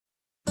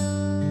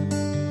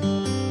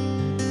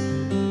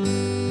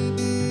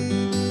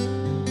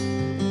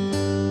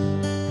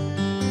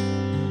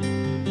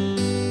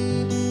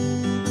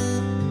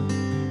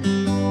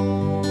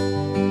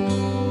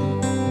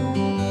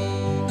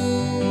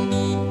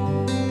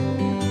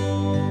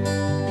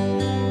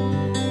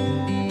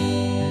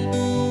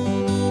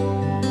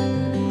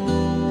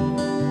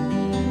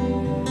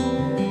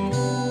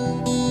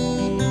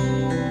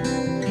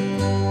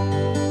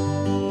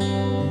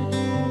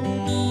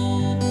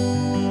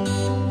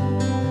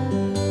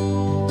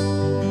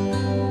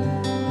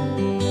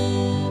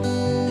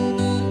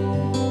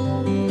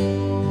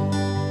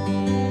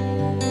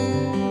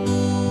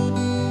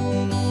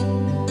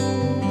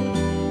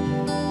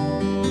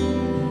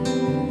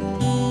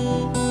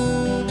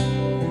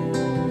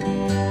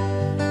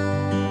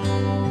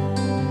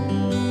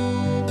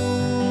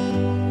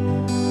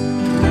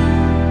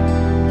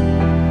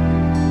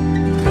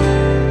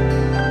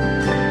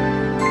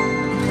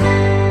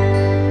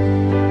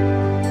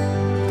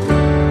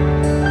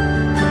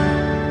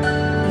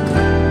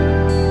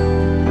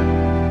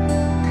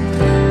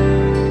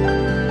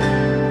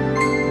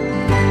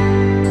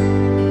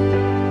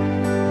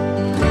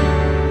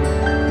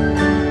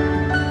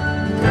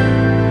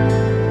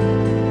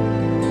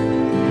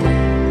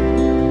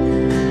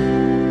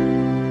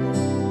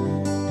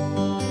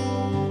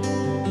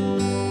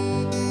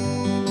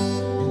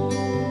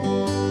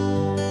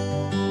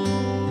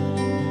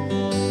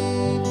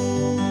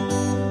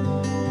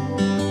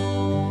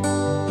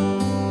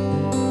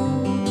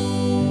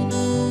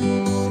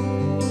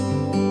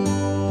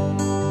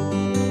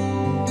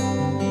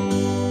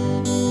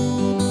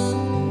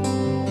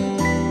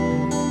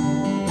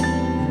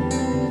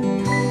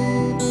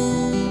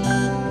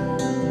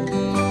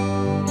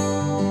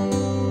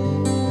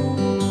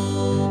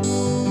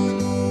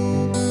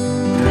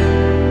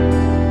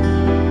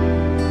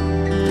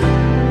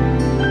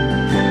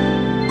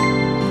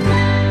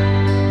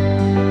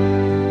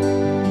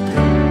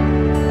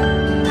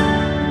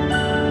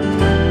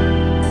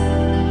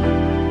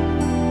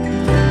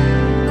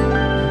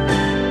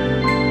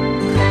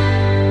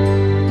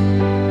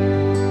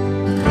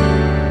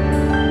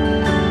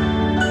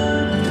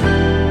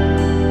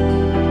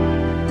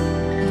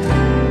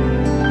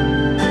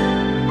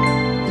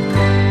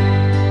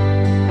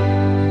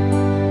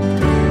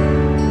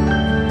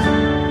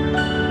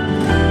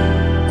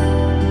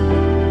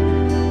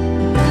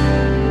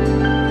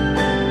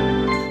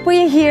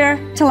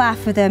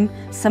laugh with them.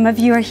 Some of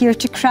you are here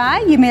to cry.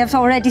 You may have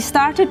already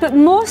started, but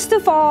most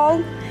of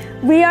all,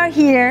 we are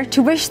here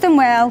to wish them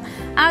well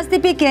as they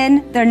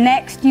begin their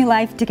next new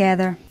life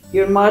together.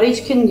 Your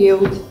marriage can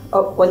yield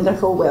up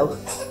wonderful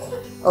wealth,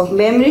 of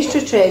memories to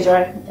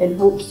treasure and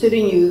hopes to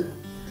renew,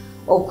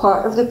 all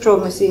part of the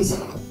promises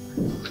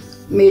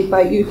made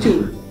by you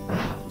two.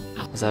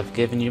 As I've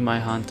given you my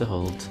hand to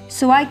hold.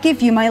 So I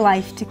give you my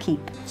life to keep.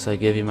 So I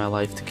give you my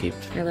life to keep.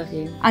 I love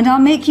you. And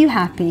I'll make you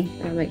happy.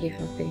 I'll make you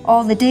happy.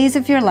 All the days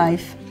of your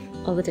life.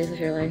 All the days of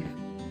your life.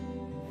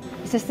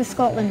 Is this the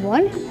Scotland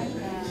one?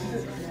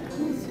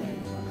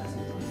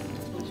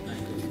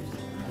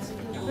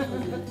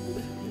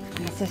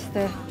 This is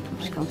the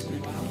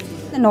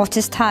knot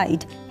is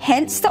tied,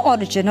 hence the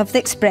origin of the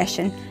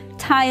expression,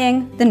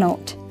 tying the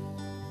knot.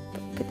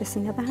 Put this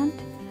in the other hand,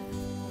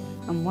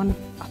 and one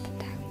up and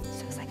down,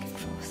 so it's like a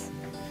cross.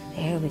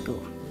 There we go.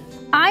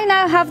 I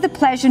now have the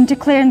pleasure in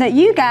declaring that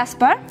you,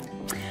 Gaspar,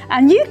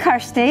 and you,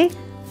 Kirsty,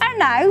 are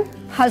now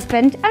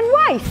husband and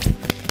wife.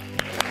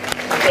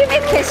 You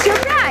may kiss your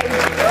bride.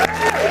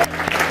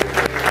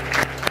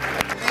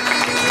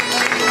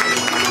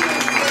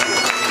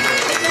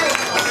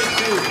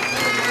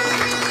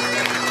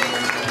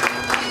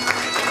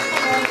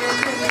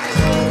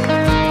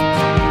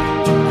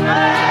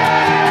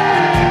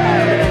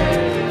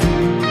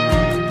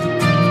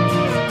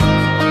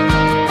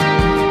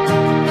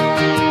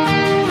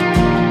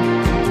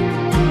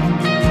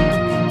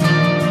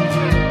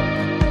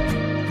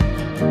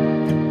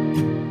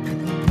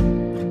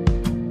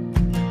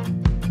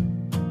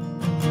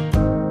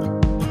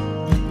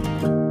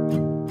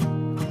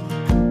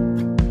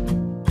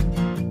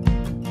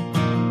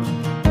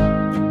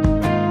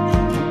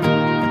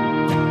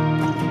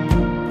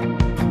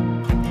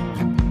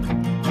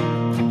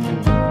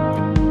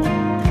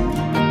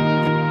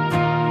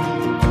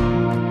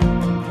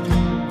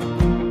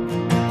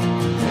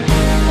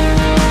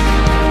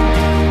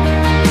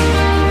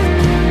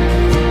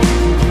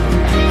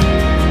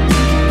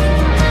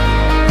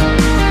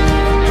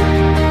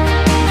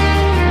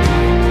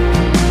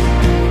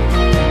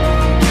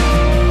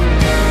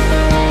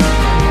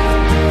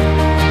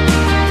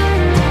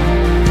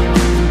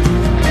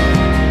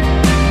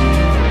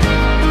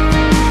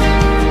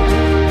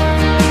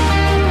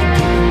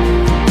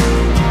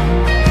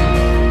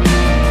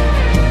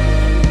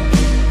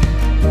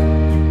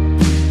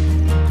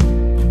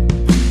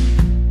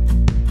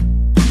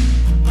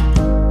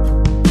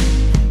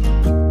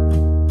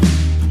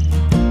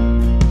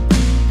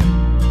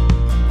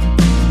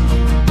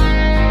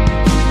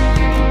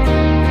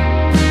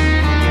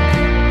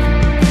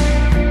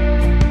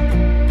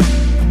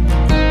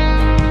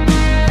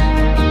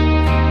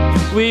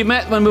 We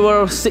met when we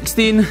were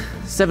 16,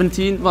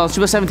 17, well she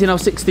was 17, I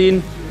was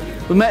 16.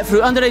 We met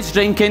through underage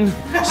drinking.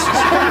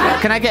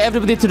 Can I get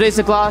everybody to raise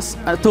a glass,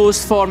 a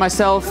toast for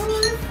myself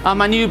and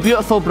my new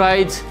beautiful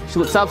bride. She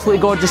looks absolutely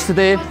gorgeous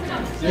today.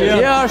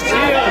 Cheers!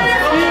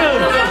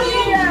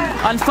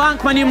 And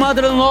thank my new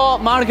mother-in-law,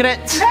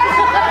 Margaret.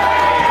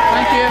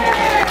 Thank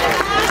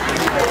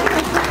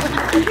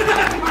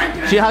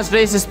you. She has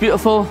raised this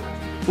beautiful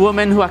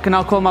woman who I can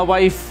now call my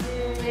wife.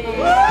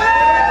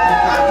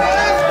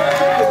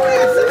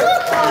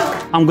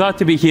 I'm glad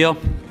to be here.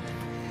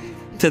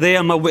 Today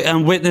I'm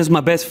witnessing my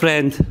best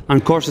friend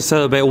and Kirsty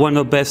celebrate one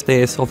of the best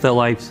days of their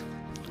lives.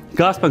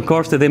 Gaspar and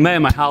Kirsty, they met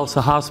in my house,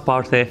 a house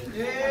party.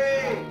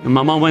 And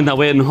my mum went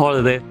away on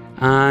holiday.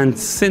 And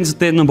since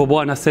day number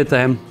one, I said to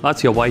him,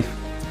 that's your wife,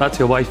 that's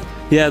your wife.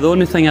 Yeah, the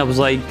only thing I was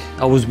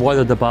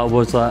worried about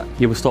was that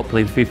he would stop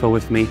playing FIFA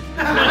with me.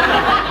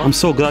 I'm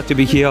so glad to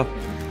be here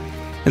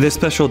on this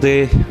special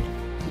day.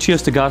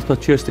 Cheers to Gaspar,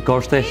 cheers to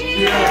Kirsty.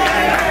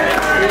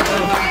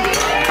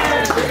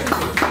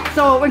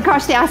 So when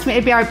Kirsty asked me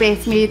to be our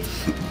best maid,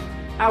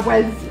 I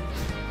was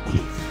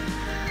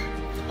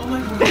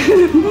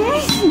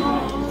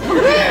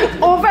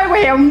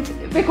overwhelmed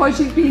because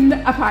she's been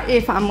a part of the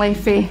family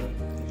for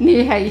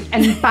knee height,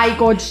 and by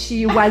God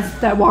she was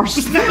the worst.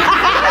 She's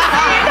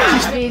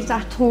raised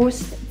a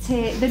toast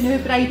to the new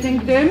bride and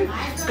groom.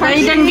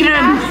 Bride and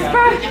groom.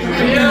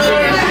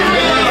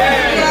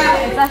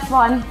 This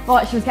one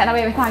thought she was getting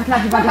away with thanking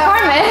everybody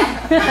for me.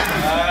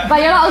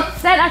 But your little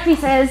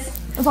centerpieces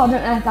was all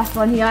down to this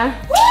one here.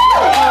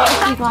 Oh,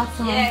 a few glasses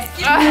on. Yes.